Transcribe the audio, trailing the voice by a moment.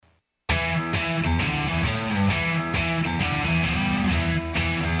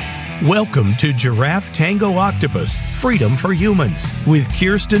Welcome to Giraffe Tango Octopus, Freedom for Humans with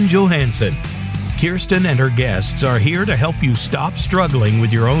Kirsten Johansson. Kirsten and her guests are here to help you stop struggling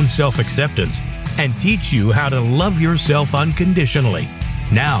with your own self-acceptance and teach you how to love yourself unconditionally.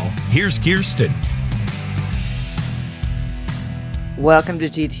 Now, here's Kirsten. Welcome to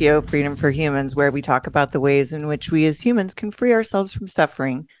GTO Freedom for Humans, where we talk about the ways in which we as humans can free ourselves from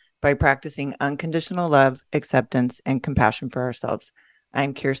suffering by practicing unconditional love, acceptance, and compassion for ourselves.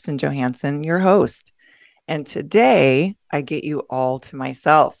 I'm Kirsten Johansson, your host. And today I get you all to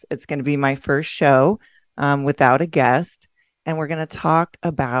myself. It's going to be my first show without a guest. And we're going to talk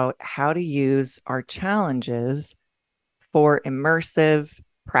about how to use our challenges for immersive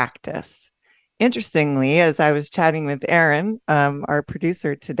practice. Interestingly, as I was chatting with Aaron, our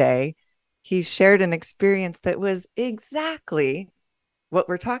producer today, he shared an experience that was exactly what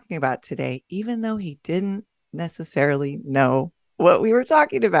we're talking about today, even though he didn't necessarily know what we were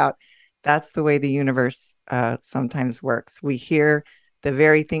talking about. That's the way the universe sometimes works. We hear the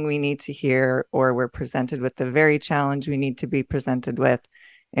very thing we need to hear, or we're presented with the very challenge we need to be presented with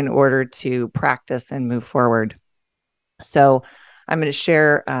in order to practice and move forward. So I'm going to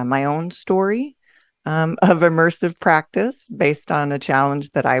share my own story of immersive practice based on a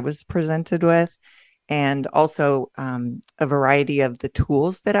challenge that I was presented with, and also a variety of the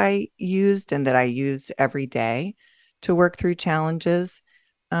tools that I used and that I use every day to work through challenges.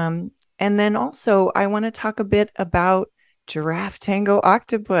 And then also I want to talk a bit about Giraffe Tango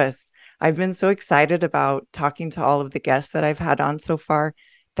Octopus. I've been so excited about talking to all of the guests that I've had on so far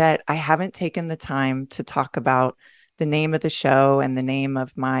that I haven't taken the time to talk about the name of the show and the name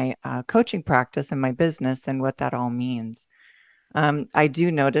of my coaching practice and my business and what that all means. I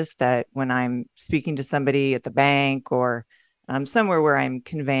do notice that when I'm speaking to somebody at the bank or somewhere where I'm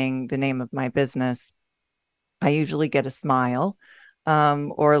conveying the name of my business, I usually get a smile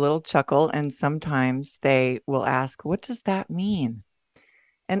or a little chuckle, and sometimes they will ask, "What does that mean?"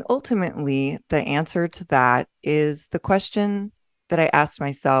 And ultimately, the answer to that is the question that I asked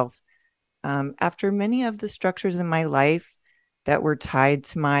myself after many of the structures in my life that were tied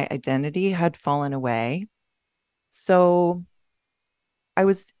to my identity had fallen away. So I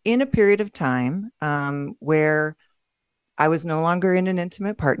was in a period of time where I was no longer in an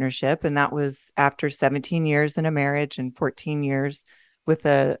intimate partnership, and that was after 17 years in a marriage and 14 years with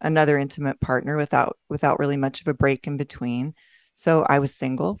another intimate partner without really much of a break in between. So I was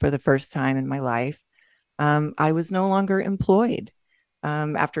single for the first time in my life. I was no longer employed.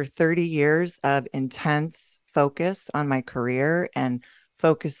 After 30 years of intense focus on my career and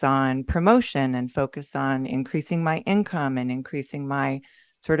focus on promotion and focus on increasing my income and increasing my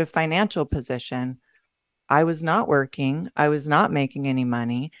sort of financial position, I was not working. I was not making any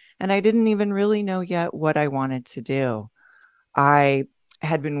money, and I didn't even really know yet what I wanted to do. I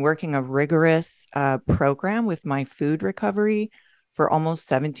had been working a rigorous program with my food recovery for almost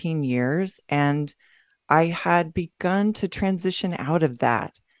 17 years, and I had begun to transition out of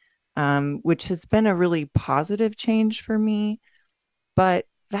that, which has been a really positive change for me. But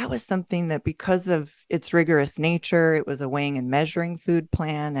that was something that, because of its rigorous nature, it was a weighing and measuring food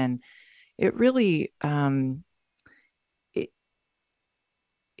plan, and it really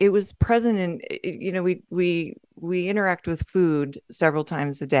it was present in, we interact with food several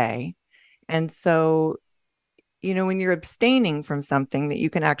times a day. And so, when you're abstaining from something that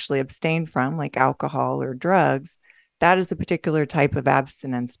you can actually abstain from, like alcohol or drugs, that is a particular type of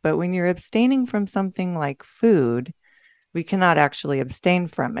abstinence. But when you're abstaining from something like food, we cannot actually abstain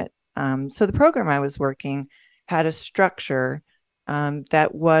from it. So the program I was working had a structure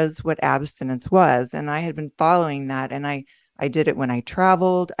that was what abstinence was. And I had been following that. And I did it when I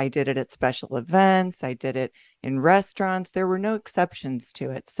traveled. I did it at special events. I did it in restaurants. There were no exceptions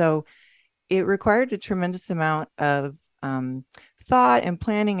to it. So it required a tremendous amount of thought and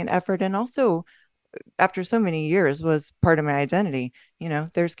planning and effort. And also, after so many years, was part of my identity.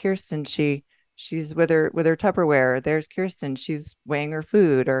 There's Kirsten. She's with her Tupperware. There's Kirsten. She's weighing her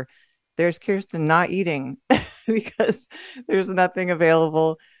food. Or there's Kirsten not eating because there's nothing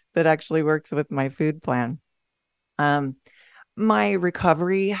available that actually works with my food plan. My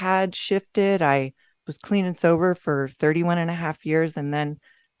recovery had shifted. I was clean and sober for 31 and a half years. And then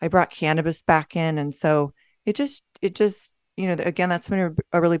I brought cannabis back in. And so it just, again, that's been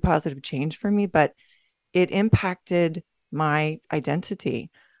a really positive change for me, but it impacted my identity.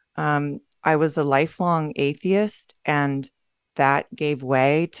 I was a lifelong atheist, and that gave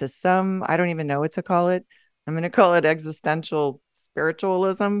way to some, I don't even know what to call it. I'm going to call it existential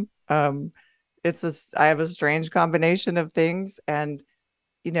spiritualism. I have a strange combination of things, and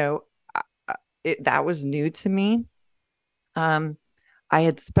that was new to me. I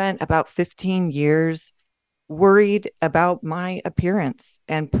had spent about 15 years worried about my appearance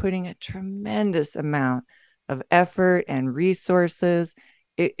and putting a tremendous amount of effort and resources.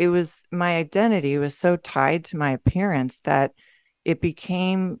 It was my identity was so tied to my appearance that it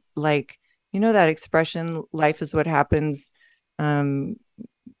became like, that expression, life is what happens, um,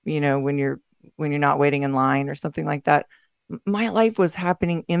 when you're not waiting in line or something like that. My life was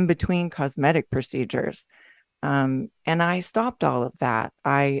happening in between cosmetic procedures. And I stopped all of that.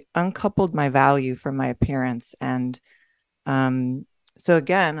 I uncoupled my value from my appearance. And um, so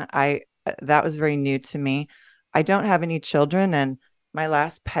again, I that was very new to me. I don't have any children, and my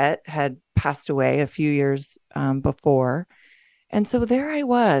last pet had passed away a few years before. And so there I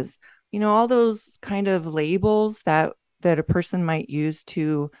was, all those kind of labels that a person might use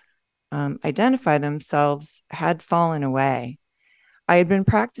to identify themselves had fallen away. I had been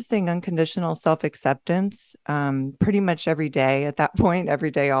practicing unconditional self acceptance pretty much every day at that point,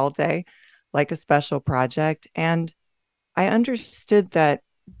 every day, all day, like a special project. And I understood that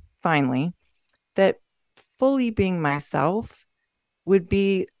finally, that fully being myself would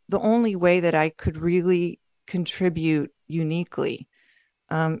be the only way that I could really contribute uniquely.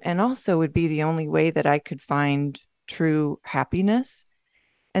 And also would be the only way that I could find true happiness.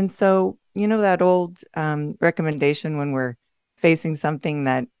 And so, that old recommendation when we're facing something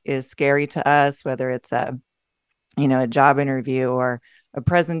that is scary to us, whether it's a job interview or a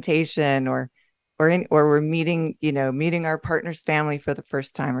presentation or we're meeting our partner's family for the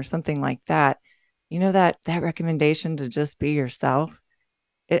first time or something like that, that recommendation to just be yourself,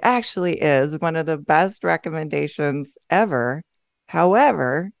 it actually is one of the best recommendations ever.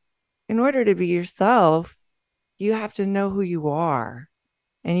 However, in order to be yourself, you have to know who you are.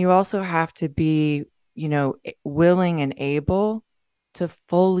 And you also have to be, willing and able to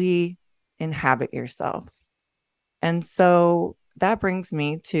fully inhabit yourself. And so that brings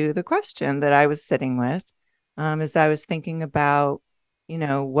me to the question that I was sitting with as I was thinking about,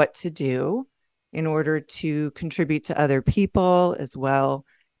 what to do in order to contribute to other people as well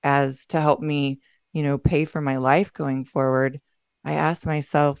as to help me, pay for my life going forward. I asked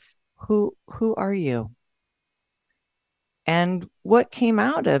myself, who are you? And what came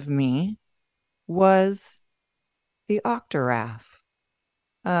out of me was the octograph.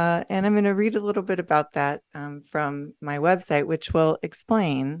 And I'm going to read a little bit about that from my website, which will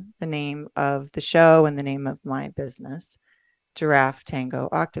explain the name of the show and the name of my business, Giraffe Tango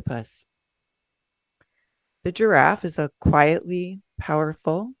Octopus. The giraffe is a quietly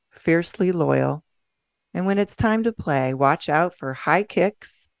powerful, fiercely loyal, and when it's time to play, watch out for high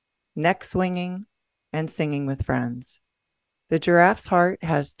kicks, neck swinging, and singing with friends. The giraffe's heart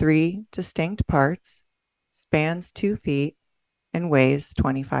has 3 distinct parts, spans 2 feet, and weighs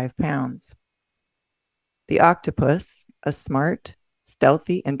 25 pounds. The octopus, a smart,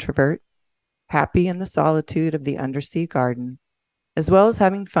 stealthy introvert, happy in the solitude of the undersea garden, as well as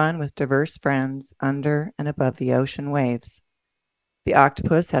having fun with diverse friends under and above the ocean waves. The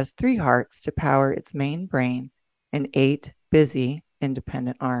octopus has 3 hearts to power its main brain and 8 busy,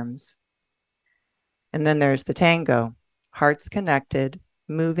 independent arms. And then there's the tango, hearts connected,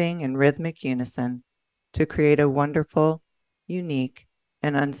 moving in rhythmic unison to create a wonderful, unique,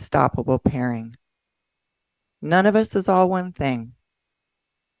 and unstoppable pairing. None of us is all one thing.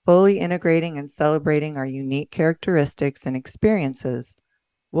 Fully integrating and celebrating our unique characteristics and experiences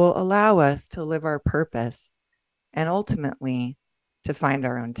will allow us to live our purpose and ultimately to find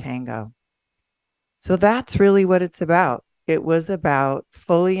our own tango. So that's really what it's about. It was about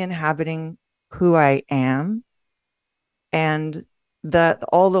fully inhabiting who I am, and that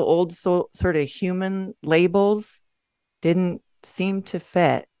all the old sort of human labels didn't seem to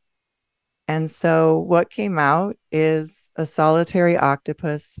fit. And so what came out is a solitary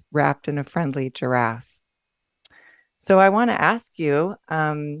octopus wrapped in a friendly giraffe. So I want to ask you,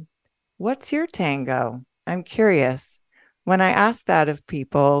 what's your tango? I'm curious. When I ask that of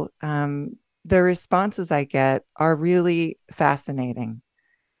people, the responses I get are really fascinating.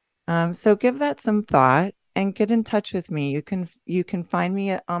 So give that some thought and get in touch with me. You can find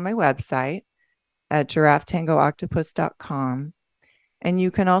me on my website at giraffetangooctopus.com. And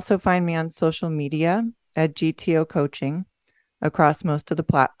you can also find me on social media at GTO Coaching across most of the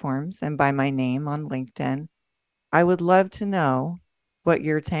platforms and by my name on LinkedIn. I would love to know what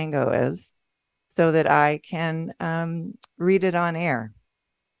your tango is so that I can read it on air.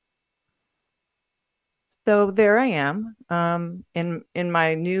 So there I am in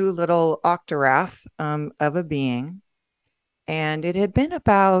my new little octograph of a being. And it had been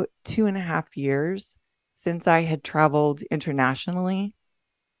about 2.5 years since I had traveled internationally,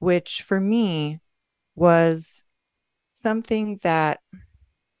 which for me was something that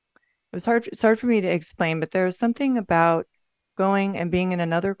it's hard for me to explain, but there was something about going and being in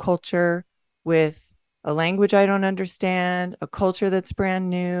another culture with a language I don't understand, a culture that's brand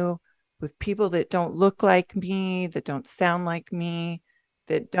new, with people that don't look like me, that don't sound like me,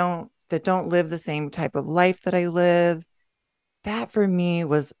 that don't live the same type of life that I live. That for me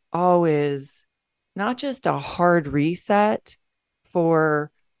was always not just a hard reset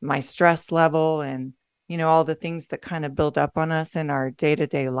for my stress level and all the things that kind of build up on us in our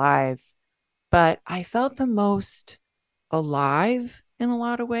day-to-day lives, but I felt the most alive in a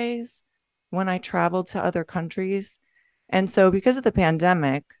lot of ways when I traveled to other countries. And so because of the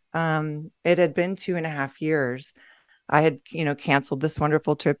pandemic, it had been 2.5 years. I had, canceled this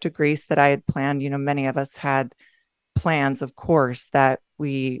wonderful trip to Greece that I had planned. Many of us had plans, of course, that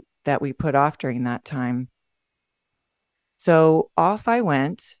we put off during that time. So off I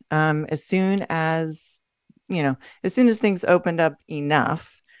went. As soon as things opened up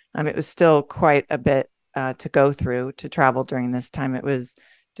enough. It was still quite a bit to go through to travel during this time. It was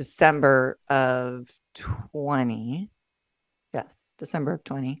December of 20. Yes, December of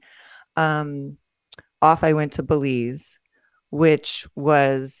 20. Um, Off I went to Belize, which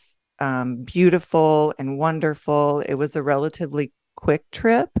was beautiful and wonderful. It was a relatively quick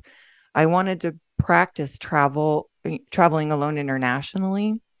trip. I wanted to practice traveling alone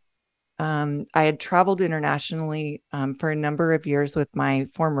internationally. I had traveled internationally for a number of years with my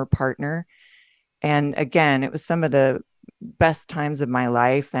former partner. And again, it was some of the best times of my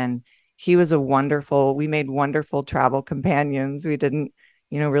life. And we made wonderful travel companions. We didn't,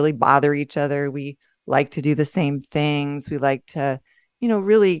 really bother each other. We like to do the same things. We like to,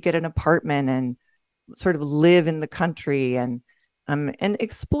 really get an apartment and sort of live in the country and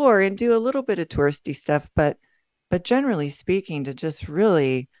explore and do a little bit of touristy stuff, but generally speaking, to just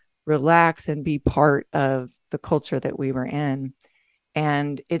really relax and be part of the culture that we were in.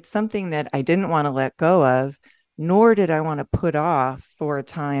 And it's something that I didn't want to let go of, nor did I want to put off for a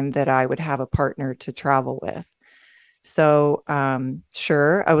time that I would have a partner to travel with. So,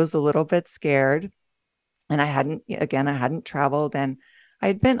 sure, I was a little bit scared, and I hadn't traveled, and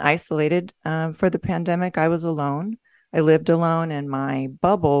I'd been isolated for the pandemic. I was alone. I lived alone, and my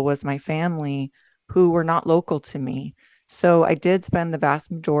bubble was my family who were not local to me. So I did spend the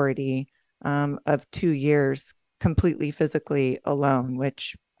vast majority of 2 years completely physically alone,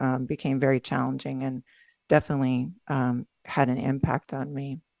 which became very challenging and definitely had an impact on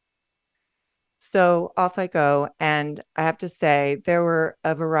me. So off I go. And I have to say, there were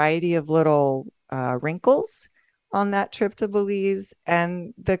a variety of little wrinkles on that trip to Belize.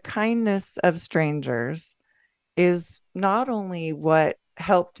 And the kindness of strangers is not only what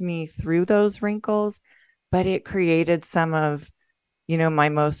helped me through those wrinkles, but it created some of, my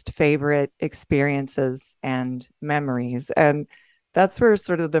most favorite experiences and memories. And that's where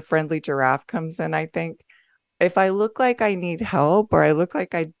sort of the friendly giraffe comes in, I think. If I look like I need help, or I look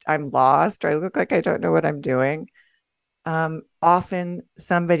like I'm lost, or I look like I don't know what I'm doing, often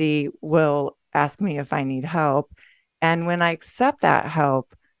somebody will ask me if I need help. And when I accept that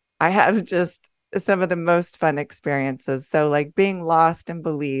help, I have just some of the most fun experiences. So, like being lost in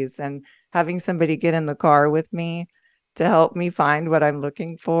Belize and having somebody get in the car with me to help me find what I'm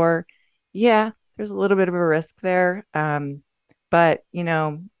looking for. Yeah, there's a little bit of a risk there. But,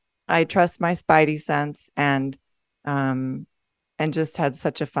 I trust my spidey sense um, and just had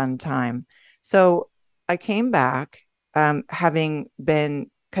such a fun time. So I came back having been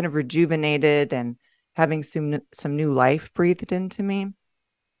kind of rejuvenated and having some new life breathed into me.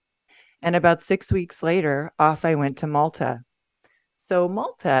 And about 6 weeks later, off I went to Malta. So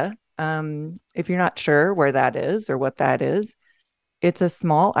Malta, if you're not sure where that is or what that is, it's a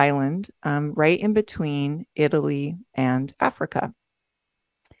small island right in between Italy and Africa.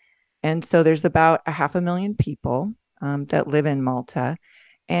 And so there's about 500,000 people that live in Malta.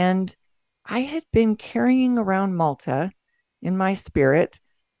 And I had been carrying around Malta in my spirit,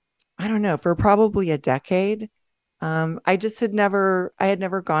 I don't know, for probably a decade. I had never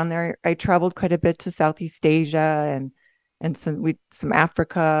gone there. I traveled quite a bit to Southeast Asia and some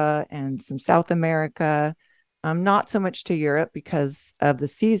Africa and some South America, not so much to Europe because of the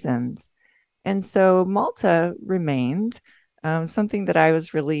seasons. And so Malta remained something that I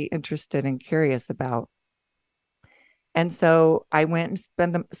was really interested and curious about. And so I went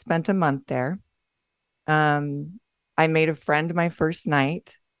and spent a month there. Um, I made a friend my first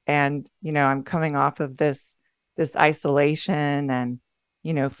night, and I'm coming off of this isolation and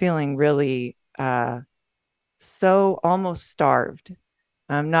feeling really so almost starved.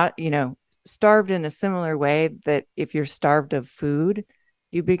 I'm not starved in a similar way that if you're starved of food,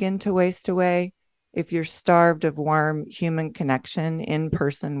 you begin to waste away. if you're starved of warm human connection,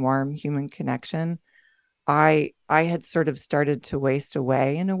 in-person warm human connection, I had sort of started to waste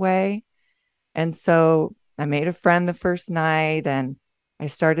away in a way. And so I made a friend the first night, and I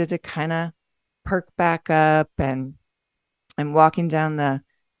started to kind of perk back up, and I'm walking down the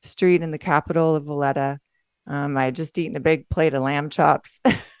street in the capital of Valletta. I had just eaten a big plate of lamb chops.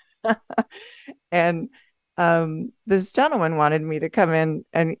 And this gentleman wanted me to come in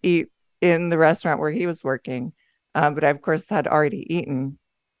and eat in the restaurant where he was working. But I, of course, had already eaten.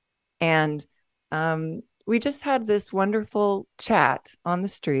 And we just had this wonderful chat on the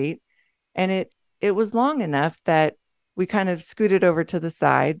street. And it was long enough that we kind of scooted over to the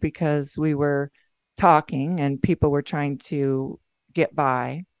side because we were talking and people were trying to get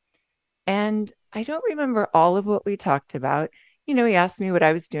by. And I don't remember all of what we talked about. He asked me what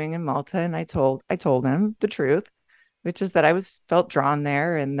I was doing in Malta, and I told him the truth, which is that I felt drawn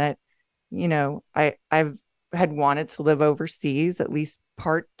there, and that, I've had wanted to live overseas, at least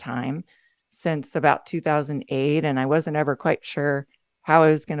part-time, since about 2008. And I wasn't ever quite sure how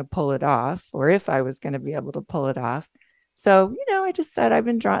I was going to pull it off, or if I was going to be able to pull it off. So, I just said,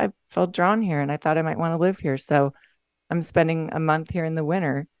 I felt drawn here, and I thought I might want to live here. So I'm spending a month here in the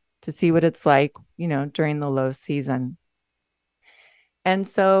winter to see what it's like, during the low season. And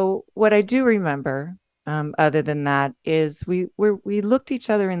so what I do remember, other than that, is we looked each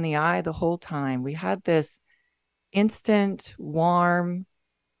other in the eye the whole time. We had this instant, warm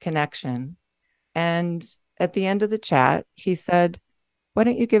connection. And at the end of the chat, he said, "Why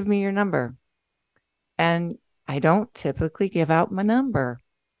don't you give me your number?" And I don't typically give out my number.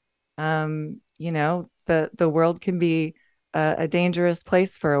 The world can be a dangerous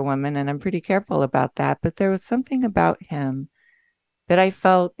place for a woman, and I'm pretty careful about that. But there was something about him that I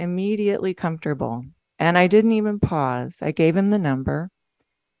felt immediately comfortable. And I didn't even pause. I gave him the number.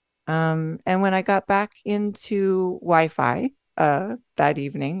 And when I got back into Wi-Fi that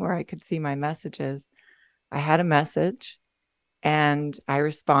evening, where I could see my messages, I had a message, and I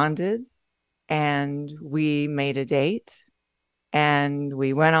responded, and we made a date, and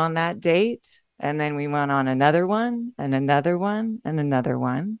we went on that date, and then we went on another one, and another one, and another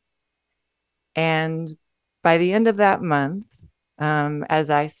one. And by the end of that month, as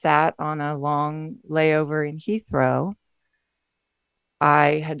I sat on a long layover in Heathrow,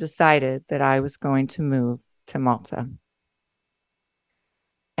 I had decided that I was going to move to Malta.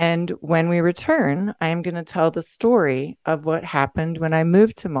 And when we return, I am going to tell the story of what happened when I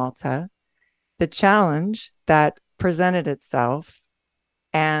moved to Malta, the challenge that presented itself,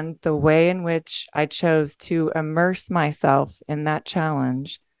 and the way in which I chose to immerse myself in that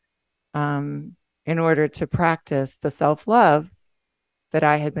challenge in order to practice the self-love that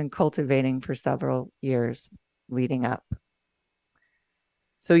I had been cultivating for several years leading up.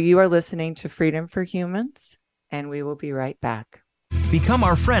 So you are listening to Freedom for Humans, and we will be right back. Become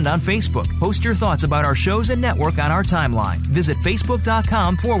our friend on Facebook. Post your thoughts about our shows and network on our timeline. Visit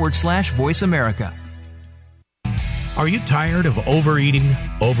facebook.com/Voice America. Are you tired of overeating,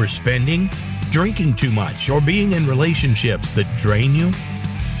 overspending, drinking too much, or being in relationships that drain you?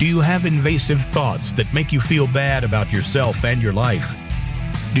 Do you have invasive thoughts that make you feel bad about yourself and your life?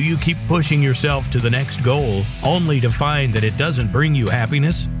 Do you keep pushing yourself to the next goal only to find that it doesn't bring you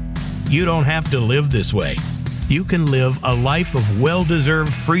happiness? You don't have to live this way. You can live a life of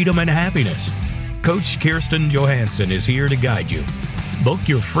well-deserved freedom and happiness. Coach Kirsten Johansson is here to guide you. Book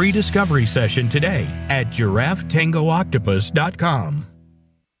your free discovery session today at giraffetangooctopus.com.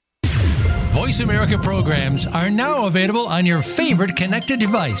 Voice America programs are now available on your favorite connected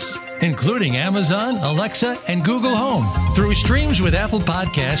device, including Amazon, Alexa, and Google Home. Through streams with Apple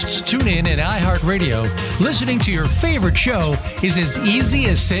Podcasts, TuneIn, and iHeartRadio, listening to your favorite show is as easy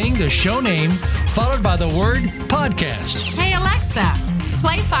as saying the show name followed by the word podcast. Hey, Alexa,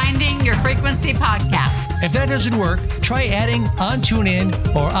 play Finding Your Frequency podcast. If that doesn't work, try adding on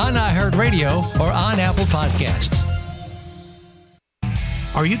TuneIn or on iHeartRadio or on Apple Podcasts.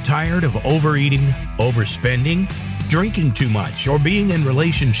 Are you tired of overeating, overspending, drinking too much, or being in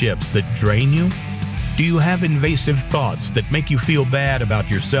relationships that drain you? Do you have invasive thoughts that make you feel bad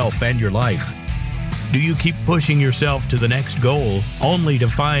about yourself and your life? Do you keep pushing yourself to the next goal only to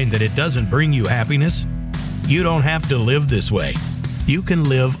find that it doesn't bring you happiness? You don't have to live this way. You can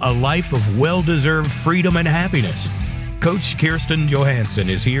live a life of well-deserved freedom and happiness. Coach Kirsten Johansson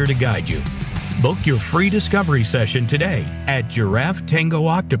is here to guide you. Book your free discovery session today at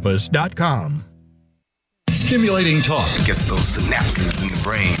giraffetangooctopus.com. Stimulating talk gets those synapses in the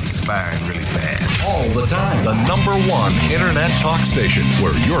brain firing really fast. all the time. The #1 internet talk station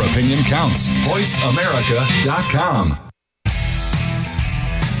where your opinion counts. VoiceAmerica.com.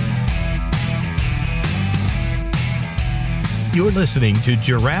 You're listening to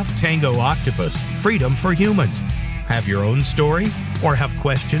Giraffe Tango Octopus, Freedom for Humans. Have your own story or have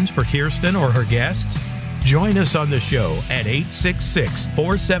questions for Kirsten or her guests? Join us on the show at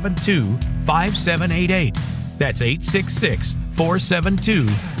 866-472-5788. That's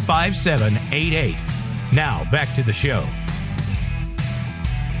 866-472-5788. Now, back to the show.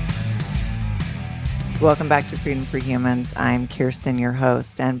 Welcome back to Freedom for Humans. I'm Kirsten, your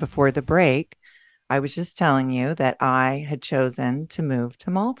host. And before the break, I was just telling you that I had chosen to move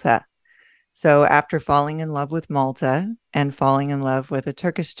to Malta. So after falling in love with Malta and falling in love with a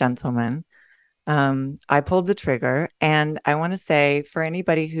Turkish gentleman, I pulled the trigger. And I want to say, for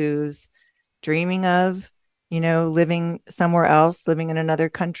anybody who's dreaming of, living somewhere else, living in another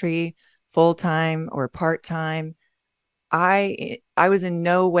country, full-time or part-time, I was in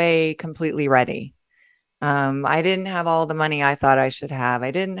no way completely ready. I didn't have all the money I thought I should have.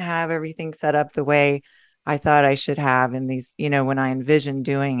 I didn't have everything set up the way I thought I should have in these, when I envisioned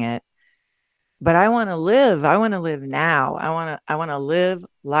doing it. But I want to live. I want to live now. I want to live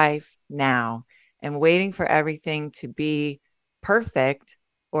life now. And waiting for everything to be perfect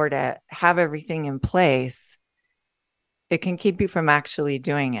or to have everything in place, it can keep you from actually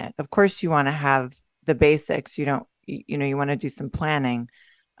doing it. Of course, you want to have the basics. You want to do some planning,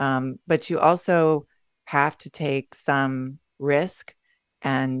 but you also have to take some risk,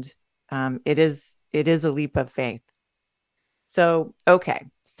 and it is a leap of faith. So, okay.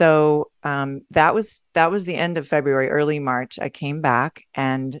 So that was the end of February, early March. I came back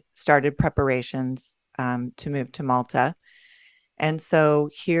and started preparations to move to Malta. And so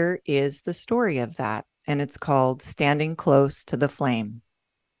here is the story of that. And it's called Standing Close to the Flame.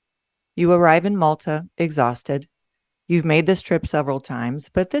 You arrive in Malta exhausted. You've made this trip several times,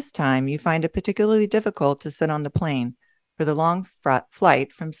 but this time you find it particularly difficult to sit on the plane for the long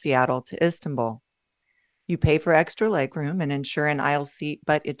flight from Seattle to Istanbul. You pay for extra legroom and ensure an aisle seat,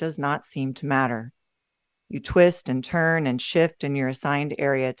 but it does not seem to matter. You twist and turn and shift in your assigned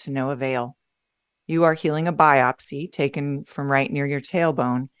area to no avail. You are healing a biopsy taken from right near your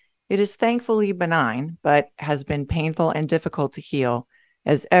tailbone. It is thankfully benign, but has been painful and difficult to heal,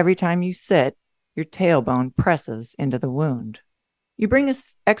 as every time you sit, your tailbone presses into the wound. You bring an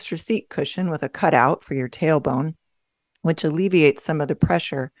extra seat cushion with a cutout for your tailbone, which alleviates some of the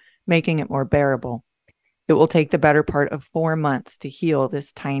pressure, making it more bearable. It will take the better part of 4 months to heal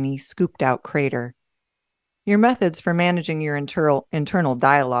this tiny, scooped-out crater. Your methods for managing your internal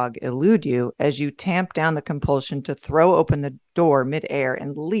dialogue elude you as you tamp down the compulsion to throw open the door midair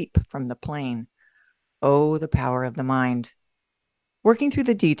and leap from the plane. Oh, the power of the mind. Working through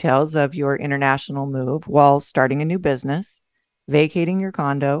the details of your international move while starting a new business, vacating your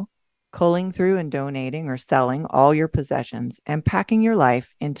condo, culling through and donating or selling all your possessions, and packing your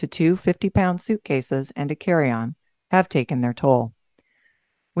life into 2 50-pound suitcases and a carry-on have taken their toll.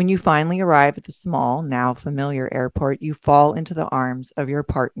 When you finally arrive at the small, now familiar airport, you fall into the arms of your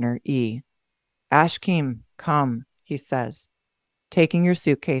partner, E. Ashkim, come, he says, taking your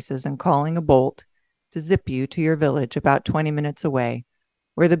suitcases and calling a Bolt to zip you to your village about 20 minutes away,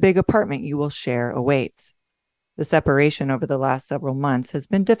 where the big apartment you will share awaits. The separation over the last several months has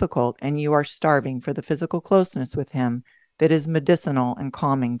been difficult, and you are starving for the physical closeness with him that is medicinal and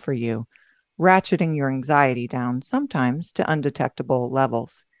calming for you, ratcheting your anxiety down sometimes to undetectable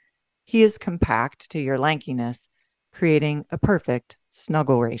levels. He is compact to your lankiness, creating a perfect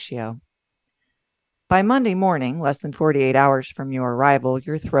snuggle ratio. By Monday morning, less than 48 hours from your arrival,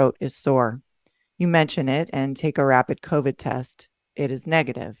 your throat is sore. You mention it and take a rapid COVID test. It is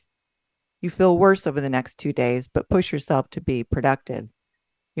negative. You feel worse over the next 2 days, but push yourself to be productive.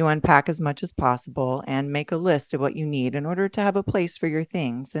 You unpack as much as possible and make a list of what you need in order to have a place for your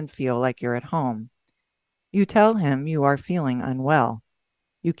things and feel like you're at home. You tell him you are feeling unwell.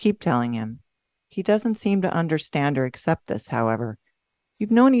 You keep telling him. He doesn't seem to understand or accept this, however. You've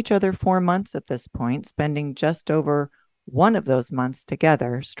known each other 4 months at this point, spending just over one of those months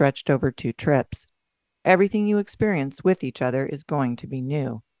together, stretched over 2 trips. Everything you experience with each other is going to be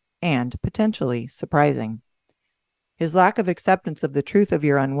new and potentially surprising. His lack of acceptance of the truth of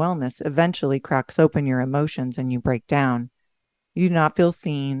your unwellness eventually cracks open your emotions and you break down. You do not feel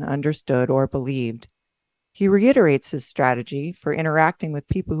seen, understood, or believed. He reiterates his strategy for interacting with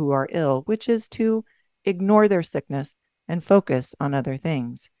people who are ill, which is to ignore their sickness and focus on other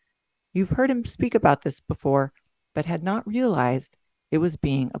things. You've heard him speak about this before, but had not realized it was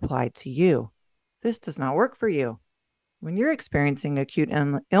being applied to you. This does not work for you. When you're experiencing acute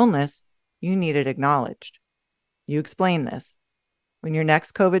illness, you need it acknowledged. You explain this. When your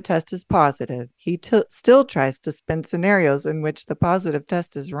next COVID test is positive, he still tries to spin scenarios in which the positive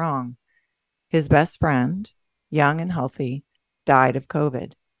test is wrong. His best friend, young and healthy, died of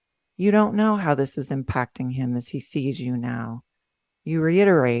COVID. You don't know how this is impacting him as he sees you now. You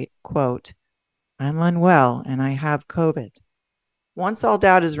reiterate, quote, I'm unwell and I have COVID. Once all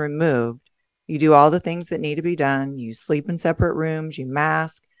doubt is removed, you do all the things that need to be done. You sleep in separate rooms, you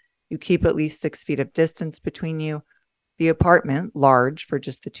mask, you keep at least 6 feet of distance between you. The apartment, large for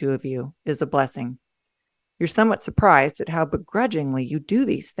just the two of you, is a blessing. You're somewhat surprised at how begrudgingly you do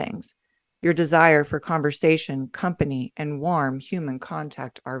these things. Your desire for conversation, company, and warm human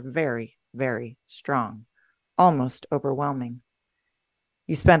contact are very, very strong, almost overwhelming.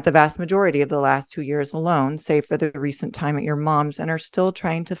 You spent the vast majority of the last 2 years alone, save for the recent time at your mom's, and are still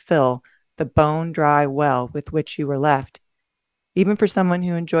trying to fill the bone-dry well with which you were left. Even for someone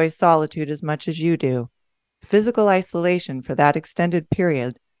who enjoys solitude as much as you do, physical isolation for that extended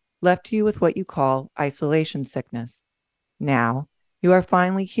period left you with what you call isolation sickness. Now, you are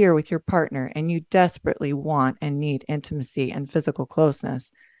finally here with your partner, and you desperately want and need intimacy and physical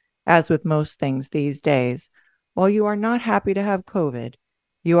closeness. As with most things these days, while you are not happy to have COVID,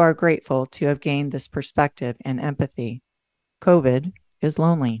 you are grateful to have gained this perspective and empathy. COVID is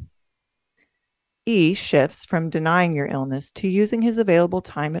lonely. E shifts from denying your illness to using his available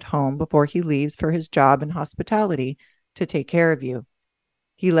time at home before he leaves for his job in hospitality to take care of you.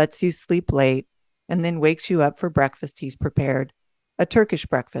 He lets you sleep late and then wakes you up for breakfast he's prepared, a Turkish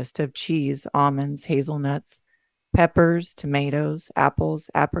breakfast of cheese, almonds, hazelnuts, peppers, tomatoes,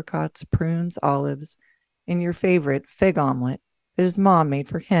 apples, apricots, prunes, olives, and your favorite fig omelet that his mom made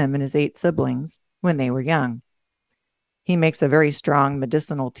for him and his 8 siblings when they were young. He makes a very strong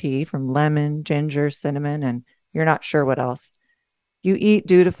medicinal tea from lemon, ginger, cinnamon, and you're not sure what else. You eat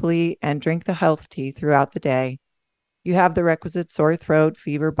dutifully and drink the health tea throughout the day. You have the requisite sore throat,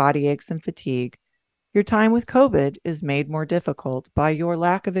 fever, body aches, and fatigue. Your time with COVID is made more difficult by your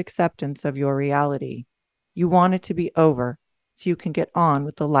lack of acceptance of your reality. You want it to be over so you can get on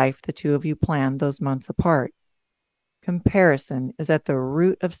with the life the two of you planned those months apart. Comparison is at the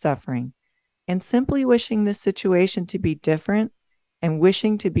root of suffering, and simply wishing this situation to be different and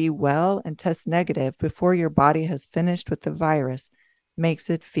wishing to be well and test negative before your body has finished with the virus makes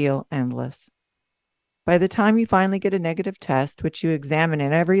it feel endless. By the time you finally get a negative test, which you examine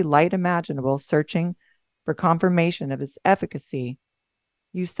in every light imaginable, searching for confirmation of its efficacy,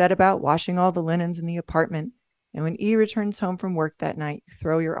 you set about washing all the linens in the apartment, and when E returns home from work that night, you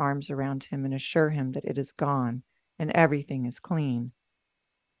throw your arms around him and assure him that it is gone and everything is clean.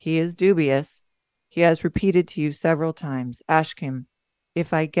 He is dubious. He has repeated to you several times, ask him,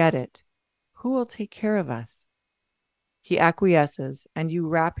 if I get it, who will take care of us? He acquiesces, and you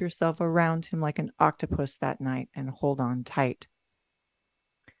wrap yourself around him like an octopus that night and hold on tight.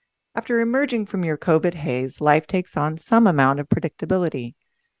 After emerging from your COVID haze, life takes on some amount of predictability.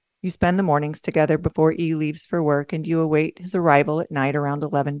 You spend the mornings together before E leaves for work, and you await his arrival at night around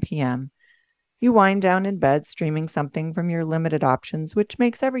 11 p.m. You wind down in bed, streaming something from your limited options, which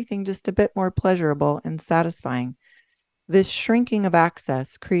makes everything just a bit more pleasurable and satisfying. This shrinking of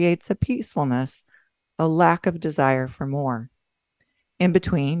access creates a peacefulness, a lack of desire for more. In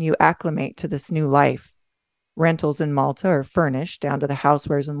between, you acclimate to this new life. Rentals in Malta are furnished down to the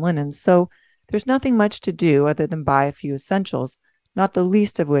housewares and linens, so there's nothing much to do other than buy a few essentials, not the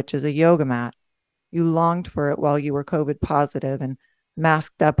least of which is a yoga mat. You longed for it while you were COVID positive and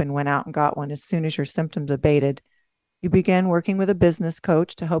masked up and went out and got one as soon as your symptoms abated. You began working with a business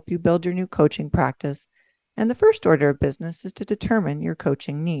coach to help you build your new coaching practice. And the first order of business is to determine your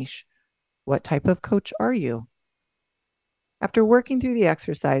coaching niche. What type of coach are you? After working through the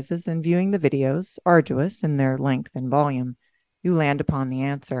exercises and viewing the videos, arduous in their length and volume, you land upon the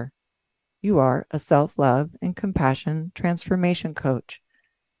answer. You are a self-love and compassion transformation coach.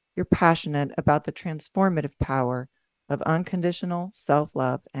 You're passionate about the transformative power of unconditional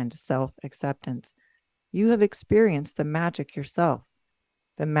self-love and self-acceptance. You have experienced the magic yourself,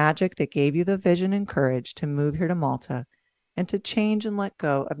 the magic that gave you the vision and courage to move here to Malta and to change and let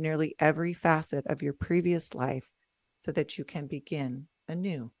go of nearly every facet of your previous life so that you can begin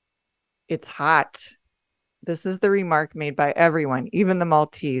anew. It's hot. This is the remark made by everyone, even the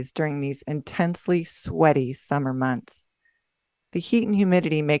Maltese, during these intensely sweaty summer months. The heat and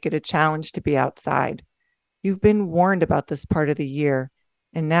humidity make it a challenge to be outside. You've been warned about this part of the year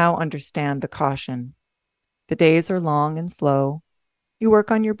and now understand the caution. The days are long and slow. You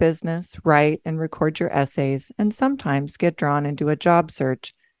work on your business, write and record your essays, and sometimes get drawn into a job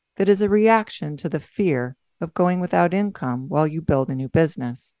search that is a reaction to the fear of going without income while you build a new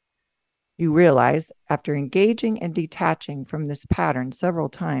business. You realize, after engaging and detaching from this pattern several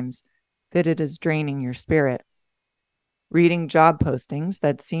times, that it is draining your spirit. Reading job postings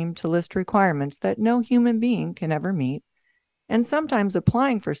that seem to list requirements that no human being can ever meet, and sometimes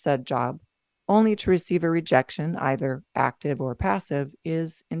applying for said job only to receive a rejection, either active or passive,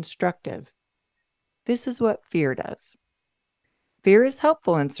 is instructive. This is what fear does. Fear is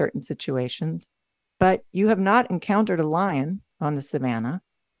helpful in certain situations, but you have not encountered a lion on the savannah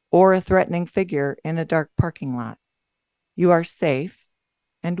or a threatening figure in a dark parking lot. You are safe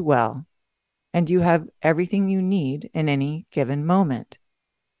and well, and you have everything you need in any given moment.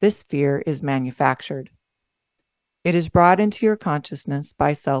 This fear is manufactured. It is brought into your consciousness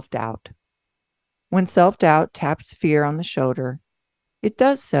by self-doubt. When self-doubt taps fear on the shoulder, it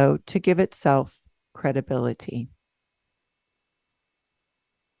does so to give itself credibility.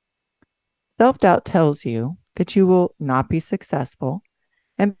 Self-doubt tells you that you will not be successful,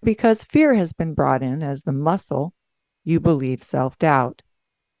 and because fear has been brought in as the muscle, you believe self-doubt.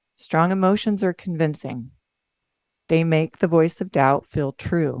 Strong emotions are convincing. They make the voice of doubt feel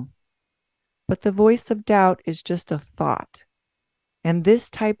true. But the voice of doubt is just a thought, and this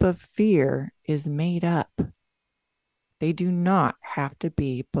type of fear is made up. They do not have to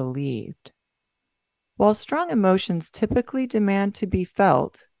be believed. While strong emotions typically demand to be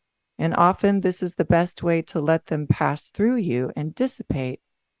felt, and often this is the best way to let them pass through you and dissipate,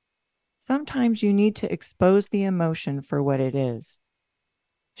 sometimes you need to expose the emotion for what it is.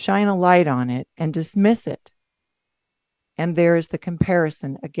 Shine a light on it and dismiss it. And there is the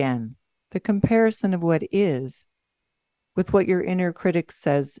comparison again, the comparison of what is with what your inner critic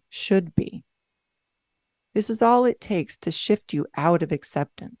says should be. This is all it takes to shift you out of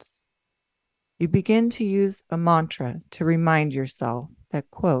acceptance. You begin to use a mantra to remind yourself that,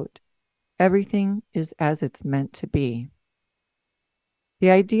 quote, everything is as it's meant to be.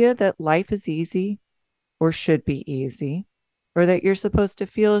 The idea that life is easy or should be easy, or that you're supposed to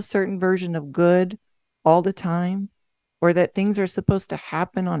feel a certain version of good all the time, or that things are supposed to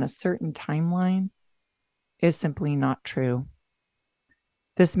happen on a certain timeline, is simply not true.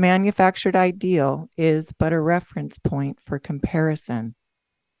 This manufactured ideal is but a reference point for comparison,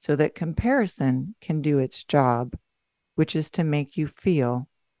 so that comparison can do its job, which is to make you feel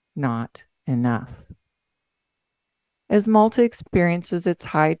not enough. As Malta experiences its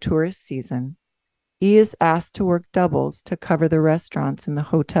high tourist season, he is asked to work doubles to cover the restaurants in the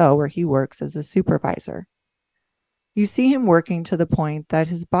hotel where he works as a supervisor. You see him working to the point that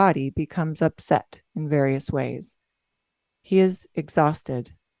his body becomes upset in various ways. He is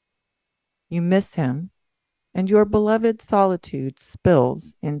exhausted. You miss him, and your beloved solitude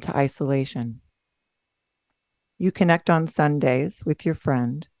spills into isolation. You connect on Sundays with your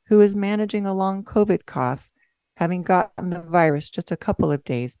friend who is managing a long COVID cough, having gotten the virus just a couple of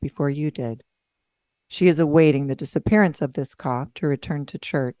days before you did. She is awaiting the disappearance of this cough to return to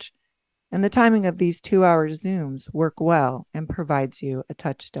church, and the timing of these 2-hour Zooms work well and provides you a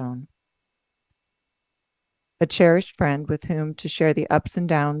touchstone. A cherished friend with whom to share the ups and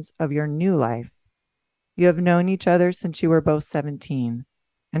downs of your new life. You have known each other since you were both 17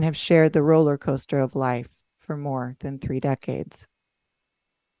 and have shared the roller coaster of life for more than 3 decades.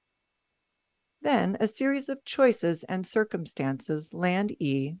 Then a series of choices and circumstances land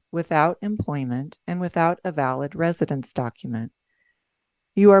E without employment and without a valid residence document.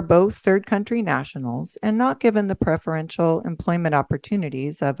 You are both third country nationals and not given the preferential employment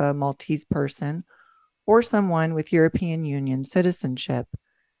opportunities of a Maltese person or someone with European Union citizenship.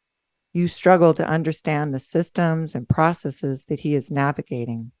 You struggle to understand the systems and processes that he is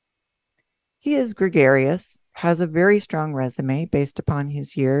navigating. He is gregarious, has a very strong resume based upon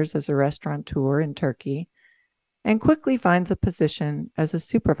his years as a restaurateur in Turkey, and quickly finds a position as a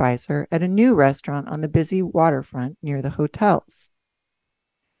supervisor at a new restaurant on the busy waterfront near the hotels.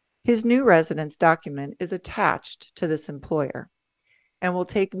 His new residence document is attached to this employer and will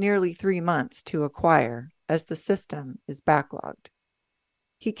take nearly 3 months to acquire as the system is backlogged.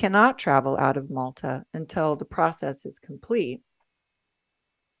 He cannot travel out of Malta until the process is complete,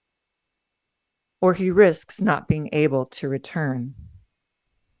 or he risks not being able to return.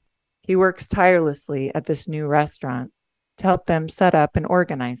 He works tirelessly at this new restaurant to help them set up and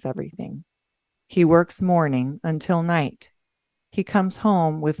organize everything. He works morning until night. He comes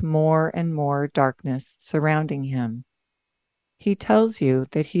home with more and more darkness surrounding him. He tells you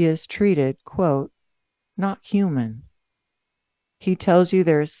that he is treated, quote, not human. He tells you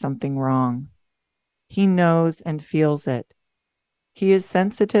there is something wrong. He knows and feels it. He is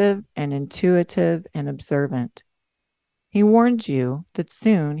sensitive and intuitive and observant. He warns you that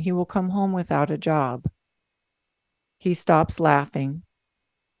soon he will come home without a job. He stops laughing.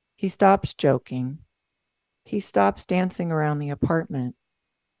 He stops joking. He stops dancing around the apartment.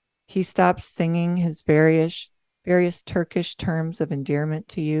 He stops singing his various Turkish terms of endearment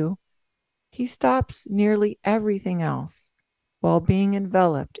to you. He stops nearly everything else while being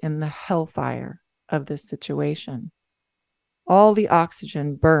enveloped in the hellfire of this situation. All the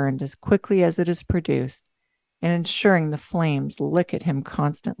oxygen burned as quickly as it is produced, and ensuring the flames lick at him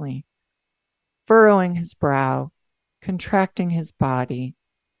constantly, furrowing his brow, contracting his body,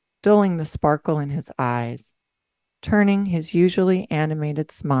 dulling the sparkle in his eyes, turning his usually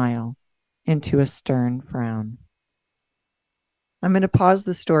animated smile into a stern frown. I'm going to pause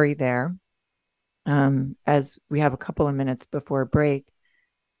the story there, as we have a couple of minutes before break.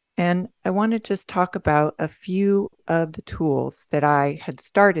 And I want to just talk about a few of the tools that I had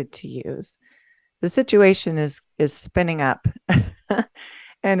started to use. The situation is spinning up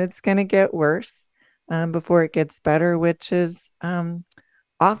and it's going to get worse before it gets better, which is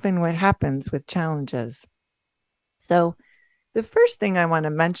often what happens with challenges. So the first thing I want to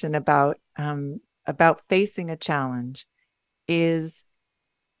mention about facing a challenge is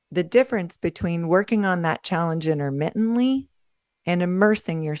the difference between working on that challenge intermittently and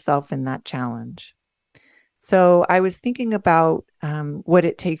immersing yourself in that challenge. So I was thinking about what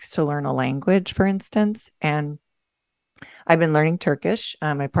it takes to learn a language, for instance, and I've been learning Turkish.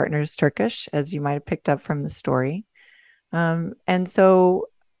 My partner is Turkish, as you might have picked up from the story. And so,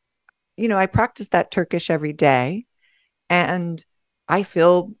 I practice that Turkish every day, and I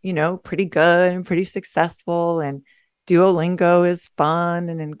feel, pretty good and pretty successful, and Duolingo is fun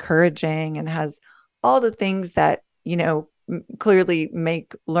and encouraging and has all the things that, clearly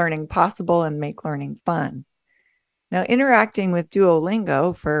make learning possible and make learning fun. Now, interacting with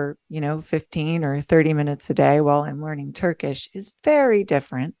Duolingo for, 15 or 30 minutes a day while I'm learning Turkish is very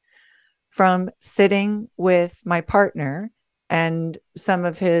different from sitting with my partner and some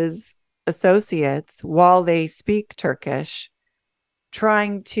of his associates while they speak Turkish,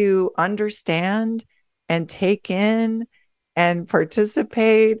 trying to understand and take in and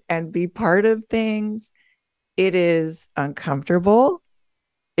participate and be part of things. It is uncomfortable.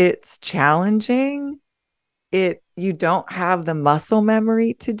 It's challenging. You don't have the muscle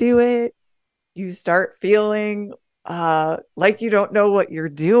memory to do it. You start feeling like you don't know what you're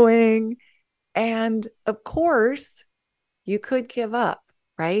doing. And of course, you could give up,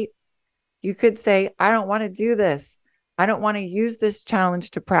 right? You could say, I don't want to do this. I don't want to use this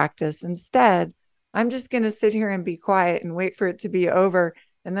challenge to practice. Instead, I'm just going to sit here and be quiet and wait for it to be over.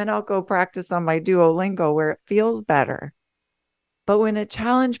 And then I'll go practice on my Duolingo where it feels better. But when a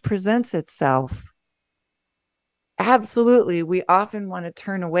challenge presents itself, absolutely, we often want to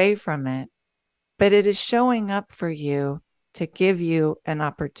turn away from it, but it is showing up for you to give you an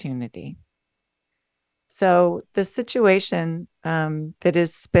opportunity. So the situation that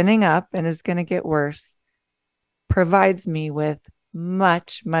is spinning up and is going to get worse provides me with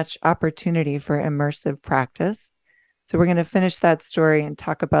much, much opportunity for immersive practice. So we're going to finish that story and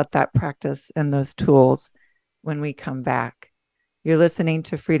talk about that practice and those tools when we come back. You're listening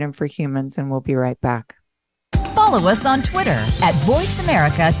to Freedom for Humans, and we'll be right back. Follow us on Twitter at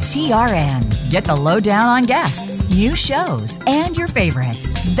VoiceAmericaTRN. Get the lowdown on guests, new shows, and your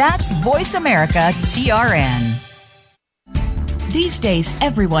favorites. That's VoiceAmericaTRN. These days,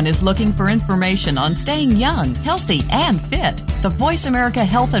 everyone is looking for information on staying young, healthy, and fit. The Voice America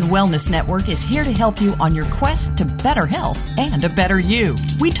Health and Wellness Network is here to help you on your quest to better health and a better you.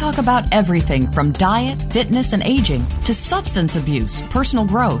 We talk about everything from diet, fitness, and aging to substance abuse, personal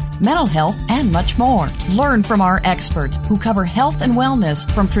growth, mental health, and much more. Learn from our experts who cover health and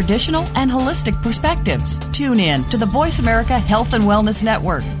wellness from traditional and holistic perspectives. Tune in to the Voice America Health and Wellness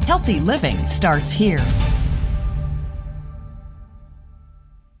Network. Healthy living starts here.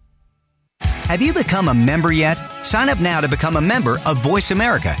 Have you become a member yet? Sign up now to become a member of Voice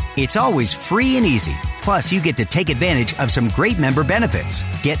America. It's always free and easy. Plus, you get to take advantage of some great member benefits.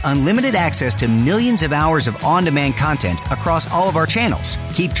 Get unlimited access to millions of hours of on-demand content across all of our channels.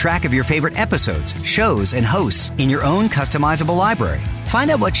 Keep track of your favorite episodes, shows, and hosts in your own customizable library. Find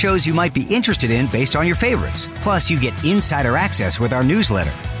out what shows you might be interested in based on your favorites. Plus, you get insider access with our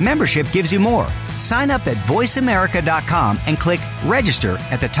newsletter. Membership gives you more. Sign up at voiceamerica.com and click register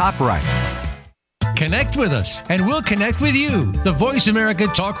at the top right. Connect with us, and we'll connect with you. The Voice America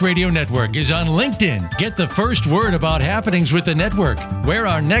Talk Radio Network is on LinkedIn. Get the first word about happenings with the network, where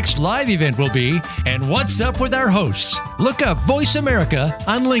our next live event will be, and what's up with our hosts. Look up Voice America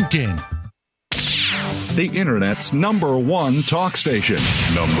on LinkedIn. The Internet's #1 talk station.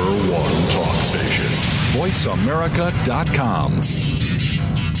 #1 talk station. VoiceAmerica.com.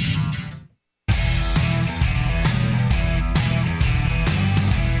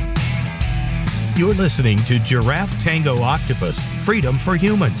 You're listening to Giraffe Tango Octopus, Freedom for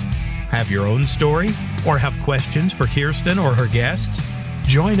Humans. Have your own story or have questions for Kirsten or her guests?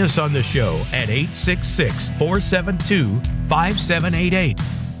 Join us on the show at 866-472-5788.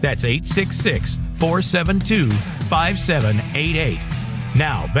 That's 866-472-5788.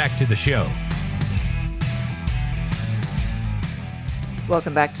 Now, back to the show.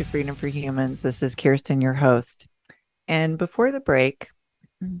 Welcome back to Freedom for Humans. This is Kirsten, your host. And before the break,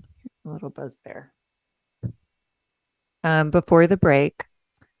 a little buzz there. Before the break,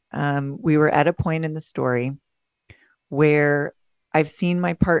 we were at a point in the story where I've seen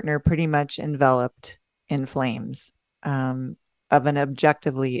my partner pretty much enveloped in flames of an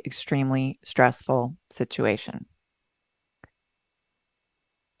objectively extremely stressful situation.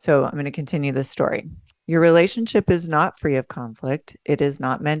 So I'm going to continue the story. Your relationship is not free of conflict. It is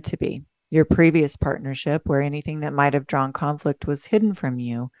not meant to be. Your previous partnership, where anything that might have drawn conflict was hidden from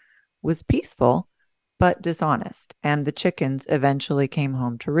you, was peaceful but dishonest, and the chickens eventually came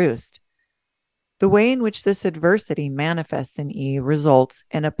home to roost. The way in which this adversity manifests in E results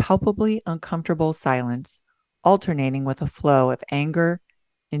in a palpably uncomfortable silence, alternating with a flow of anger,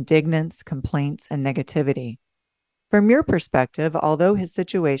 indignance, complaints, and negativity. From your perspective, although his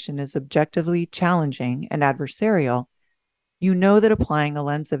situation is objectively challenging and adversarial, you know that applying a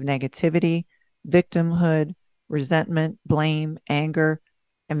lens of negativity, victimhood, resentment, blame, anger,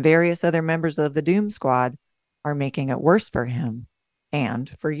 and various other members of the doom squad are making it worse for him and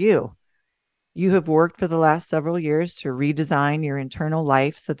for you. You have worked for the last several years to redesign your internal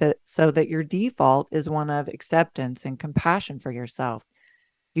life so that your default is one of acceptance and compassion for yourself.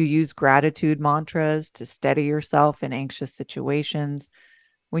 You use gratitude mantras to steady yourself in anxious situations.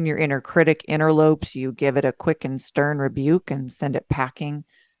 When your inner critic interlopes, you give it a quick and stern rebuke and send it packing.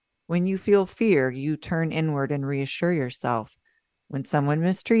 When you feel fear, you turn inward and reassure yourself. When someone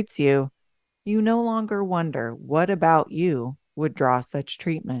mistreats you, you no longer wonder what about you would draw such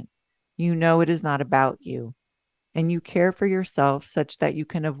treatment. You know it is not about you, and you care for yourself such that you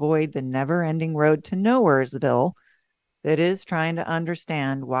can avoid the never-ending road to Nowheresville that is trying to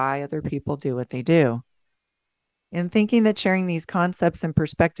understand why other people do what they do. In thinking that sharing these concepts and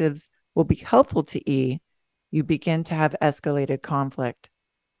perspectives will be helpful to E, you begin to have escalated conflict.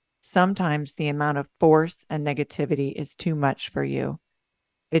 Sometimes the amount of force and negativity is too much for you.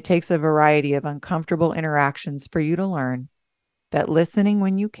 It takes a variety of uncomfortable interactions for you to learn that listening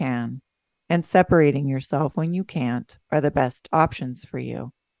when you can and separating yourself when you can't are the best options for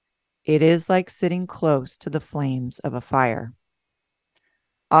you. It is like sitting close to the flames of a fire.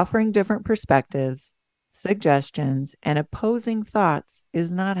 Offering different perspectives, suggestions, and opposing thoughts is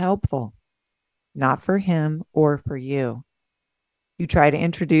not helpful, not for him or for you. You try to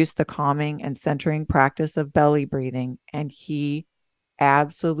introduce the calming and centering practice of belly breathing, and he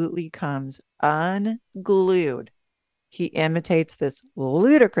absolutely comes unglued. He imitates this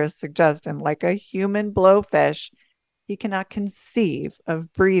ludicrous suggestion like a human blowfish. He cannot conceive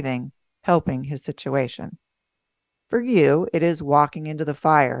of breathing helping his situation. For you, it is walking into the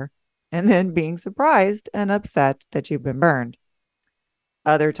fire and then being surprised and upset that you've been burned.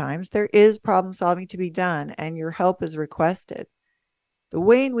 Other times, there is problem solving to be done and your help is requested. The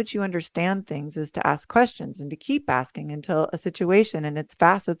way in which you understand things is to ask questions and to keep asking until a situation and its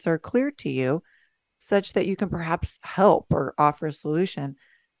facets are clear to you, such that you can perhaps help or offer a solution.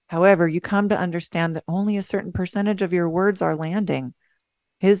 However, you come to understand that only a certain percentage of your words are landing.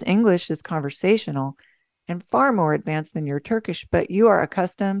 His English is conversational and far more advanced than your Turkish, but you are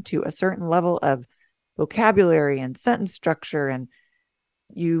accustomed to a certain level of vocabulary and sentence structure, and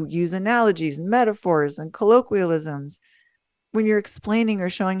you use analogies and metaphors and colloquialisms. When you're explaining or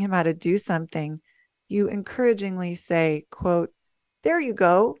showing him how to do something, you encouragingly say, quote, "There you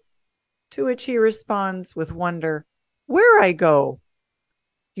go," to which he responds with wonder, "Where I go?"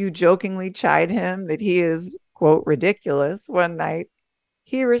 You jokingly chide him that he is, quote, ridiculous one night.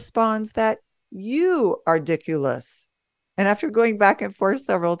 He responds that you are ridiculous. And after going back and forth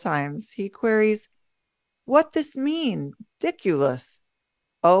several times, he queries, "What this mean, ridiculous?"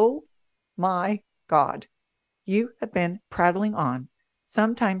 Oh my God. You have been prattling on,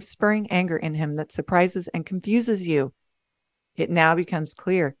 sometimes spurring anger in him that surprises and confuses you. It now becomes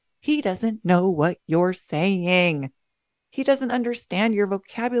clear he doesn't know what you're saying. He doesn't understand your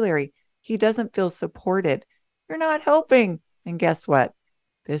vocabulary. He doesn't feel supported. You're not helping. And guess what?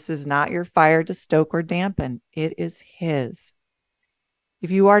 This is not your fire to stoke or dampen. It is his. If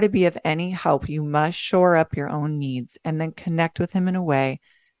you are to be of any help, you must shore up your own needs and then connect with him in a way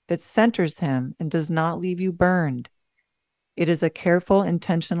that centers him and does not leave you burned. It is a careful,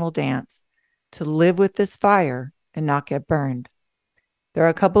 intentional dance to live with this fire and not get burned. There are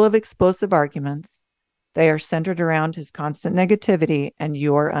a couple of explosive arguments. They are centered around his constant negativity and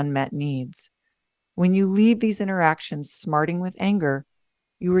your unmet needs. When you leave these interactions smarting with anger,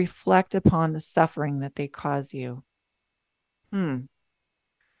 You reflect upon the suffering that they cause you.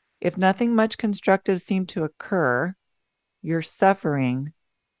 If nothing much constructive seemed to occur, you're suffering,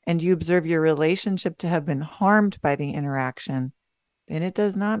 and you observe your relationship to have been harmed by the interaction, then it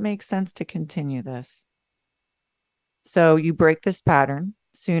does not make sense to continue this. So you break this pattern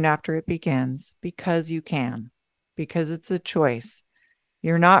soon after it begins because you can, because it's a choice.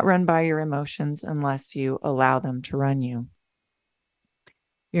 You're not run by your emotions unless you allow them to run you.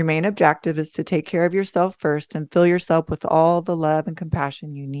 Your main objective is to take care of yourself first and fill yourself with all the love and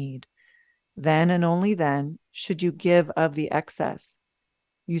compassion you need. Then and only then should you give of the excess.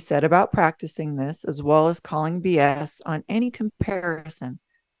 You set about practicing this as well as calling BS on any comparison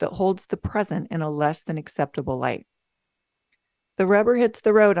that holds the present in a less than acceptable light. The rubber hits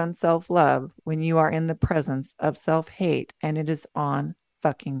the road on self-love when you are in the presence of self-hate, and it is on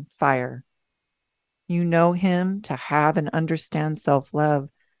fucking fire. You know him to have and understand self-love,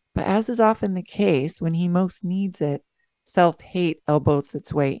 but as is often the case when he most needs it, self-hate elbows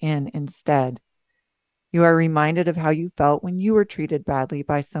its way in instead. You are reminded of how you felt when you were treated badly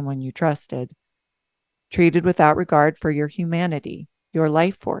by someone you trusted, treated without regard for your humanity, your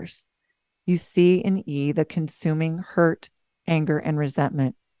life force. You see in E the consuming hurt, anger, and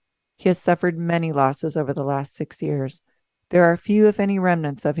resentment. He has suffered many losses over the last 6 years. There are few, if any,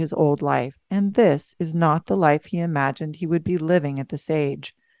 remnants of his old life, and this is not the life he imagined he would be living at this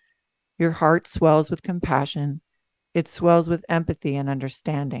age. Your heart swells with compassion. It swells with empathy and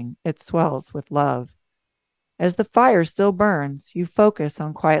understanding. It swells with love. As the fire still burns, you focus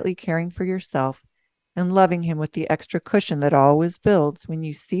on quietly caring for yourself and loving him with the extra cushion that always builds when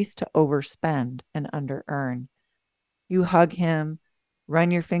you cease to overspend and under-earn. You hug him,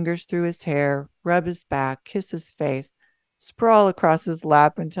 run your fingers through his hair, rub his back, kiss his face, sprawl across his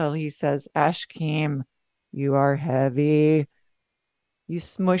lap until he says, "Ashkim, you are heavy." You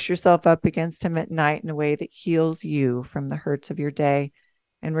smush yourself up against him at night in a way that heals you from the hurts of your day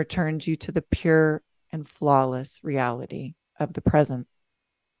and returns you to the pure and flawless reality of the present.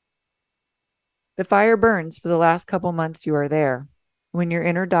 The fire burns for the last couple months you are there. When your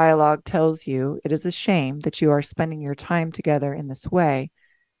inner dialogue tells you it is a shame that you are spending your time together in this way,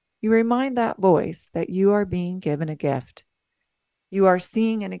 you remind that voice that you are being given a gift. You are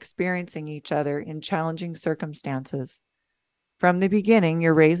seeing and experiencing each other in challenging circumstances. From the beginning,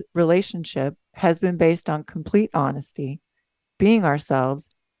 your relationship has been based on complete honesty, being ourselves,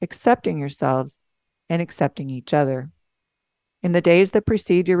 accepting yourselves, and accepting each other. In the days that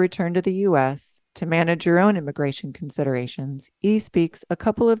precede your return to the U.S., to manage your own immigration considerations, E speaks a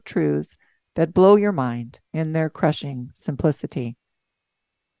couple of truths that blow your mind in their crushing simplicity.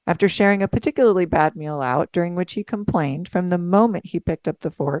 After sharing a particularly bad meal out, during which he complained from the moment he picked up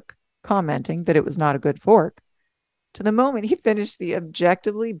the fork, commenting that it was not a good fork, to the moment he finished the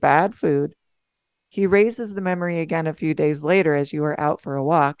objectively bad food, he raises the memory again a few days later as you are out for a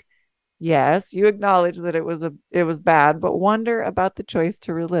walk. Yes, you acknowledge that it was bad, but wonder about the choice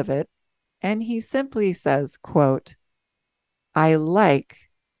to relive it. And he simply says, quote, "I like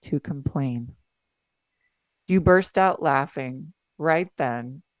to complain." You burst out laughing right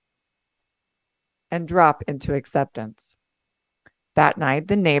then and drop into acceptance. That night,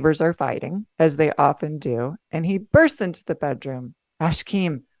 the neighbors are fighting, as they often do, and he bursts into the bedroom.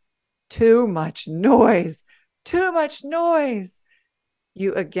 "Ashkim, too much noise, too much noise."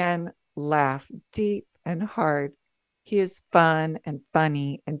 You again laugh deep and hard. He is fun and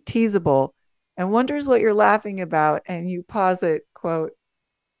funny and teasable and wonders what you're laughing about, and you posit, quote,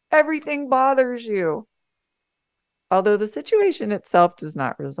 "Everything bothers you." Although the situation itself does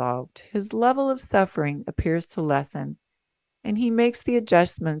not resolve, his level of suffering appears to lessen, and he makes the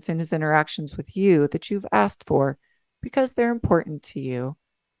adjustments in his interactions with you that you've asked for because they're important to you,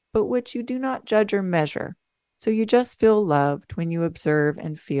 but which you do not judge or measure, so you just feel loved when you observe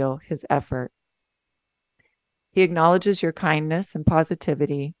and feel his effort. He acknowledges your kindness and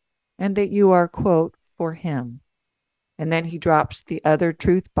positivity, and that you are, quote, "for him." And then he drops the other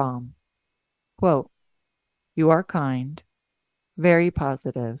truth bomb. Quote, "You are kind, very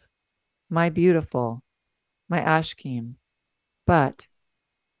positive, my beautiful, my Ashkim, but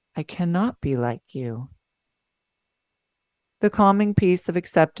I cannot be like you." The calming peace of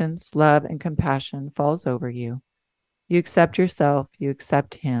acceptance, love, and compassion falls over you. You accept yourself, you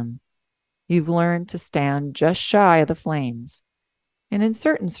accept him. You've learned to stand just shy of the flames, and in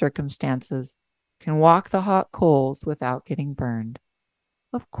certain circumstances can walk the hot coals without getting burned.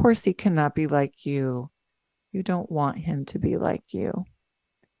 Of course he cannot be like you. You don't want him to be like you.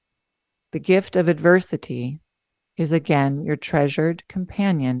 The gift of adversity is again your treasured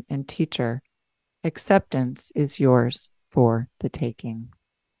companion and teacher. Acceptance is yours for the taking.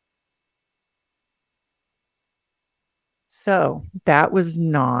 So that was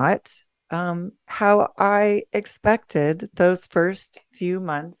not how I expected those first few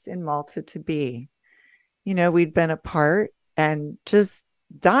months in Malta to be. We'd been apart and just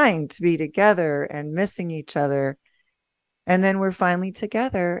dying to be together and missing each other. And then we're finally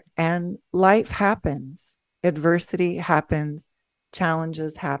together and life happens. Adversity happens.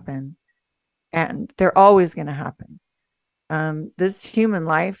 Challenges happen. And they're always going to happen. This human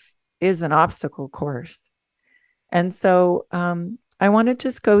life is an obstacle course. And so I want to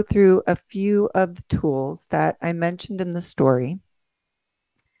just go through a few of the tools that I mentioned in the story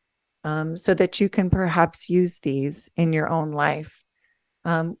so that you can perhaps use these in your own life.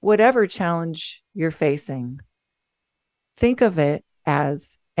 Whatever challenge you're facing, think of it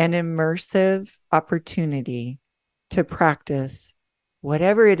as an immersive opportunity to practice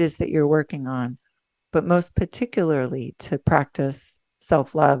whatever it is that you're working on, but most particularly to practice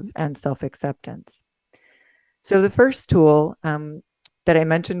self-love and self-acceptance. So the first tool that I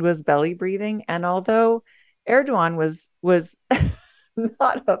mentioned was belly breathing. And although Erdogan was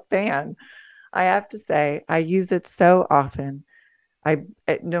not a fan, I have to say, I use it so often.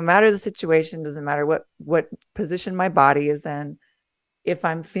 No matter the situation, doesn't matter what position my body is in, if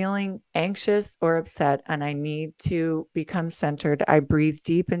I'm feeling anxious or upset and I need to become centered, I breathe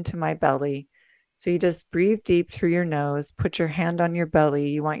deep into my belly. So you just breathe deep through your nose, put your hand on your belly.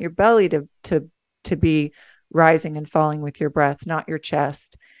 You want your belly to be rising and falling with your breath, not your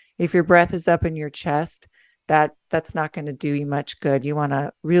chest. If your breath is up in your chest, that's not going to do you much good. You want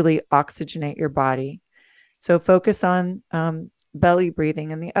to really oxygenate your body. So focus on belly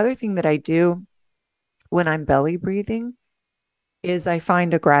breathing. And the other thing that I do when I'm belly breathing is I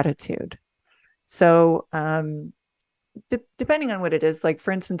find a gratitude. So depending on what it is, like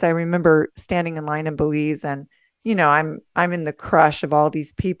for instance, I remember standing in line in Belize and, I'm in the crush of all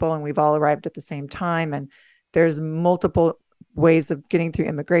these people and we've all arrived at the same time. And there's multiple ways of getting through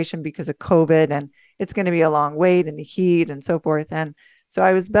immigration because of COVID, and it's going to be a long wait in the heat and so forth. And so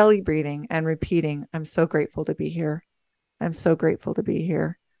I was belly breathing and repeating, I'm so grateful to be here. I'm so grateful to be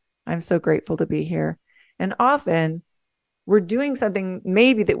here. I'm so grateful to be here. And often we're doing something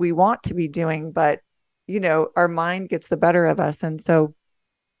maybe that we want to be doing, but, our mind gets the better of us. And so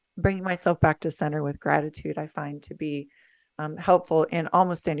bringing myself back to center with gratitude, I find to be helpful in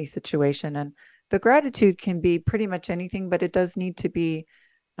almost any situation. And the gratitude can be pretty much anything, but it does need to be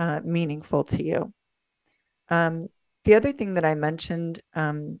meaningful to you. The other thing that I mentioned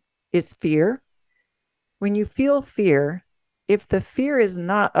is fear. When you feel fear, if the fear is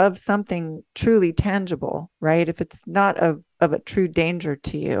not of something truly tangible, right? If it's not of a true danger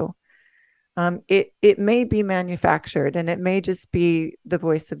to you, it may be manufactured and it may just be the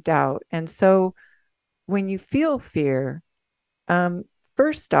voice of doubt. And so when you feel fear,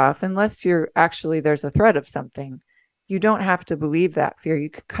 first off, unless there's a threat of something, you don't have to believe that fear. You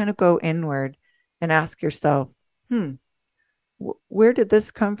can kind of go inward and ask yourself, where did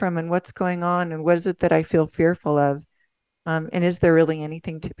this come from and what's going on? And what is it that I feel fearful of? And is there really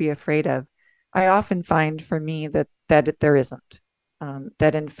anything to be afraid of? I often find for me that there isn't,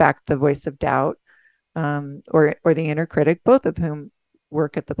 that in fact, the voice of doubt or the inner critic, both of whom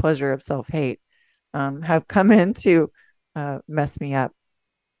work at the pleasure of self-hate, have come in to mess me up.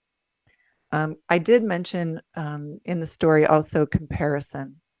 I did mention in the story also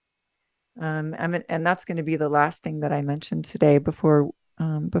comparison. And that's going to be the last thing that I mentioned today before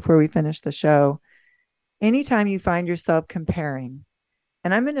we finish the show. Anytime you find yourself comparing,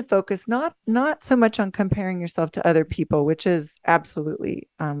 and I'm going to focus not so much on comparing yourself to other people, which is absolutely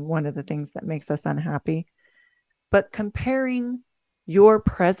one of the things that makes us unhappy, but comparing your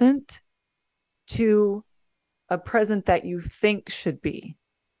present to a present that you think should be.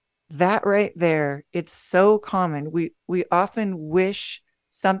 That right there, it's so common. We often wish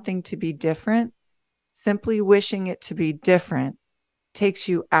something to be different. Simply wishing it to be different takes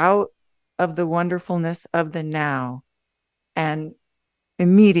you out of the wonderfulness of the now and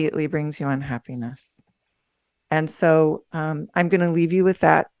immediately brings you unhappiness. And so I'm going to leave you with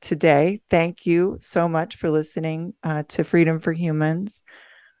that today. Thank you so much for listening to Freedom for Humans.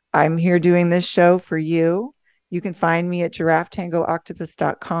 I'm here doing this show for you. You can find me at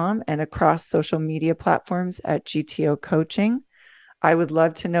giraffetangooctopus.com and across social media platforms at GTO Coaching. I would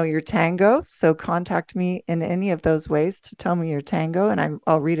love to know your tango, so contact me in any of those ways to tell me your tango, and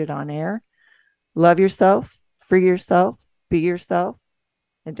I'll read it on air. Love yourself, free yourself, be yourself,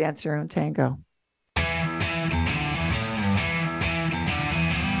 and dance your own tango.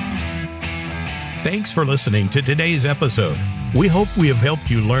 Thanks for listening to today's episode. We hope we have helped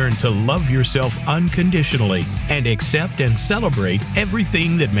you learn to love yourself unconditionally and accept and celebrate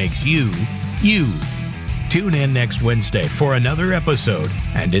everything that makes you, you. Tune in next Wednesday for another episode,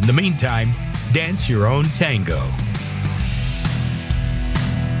 and in the meantime, dance your own tango.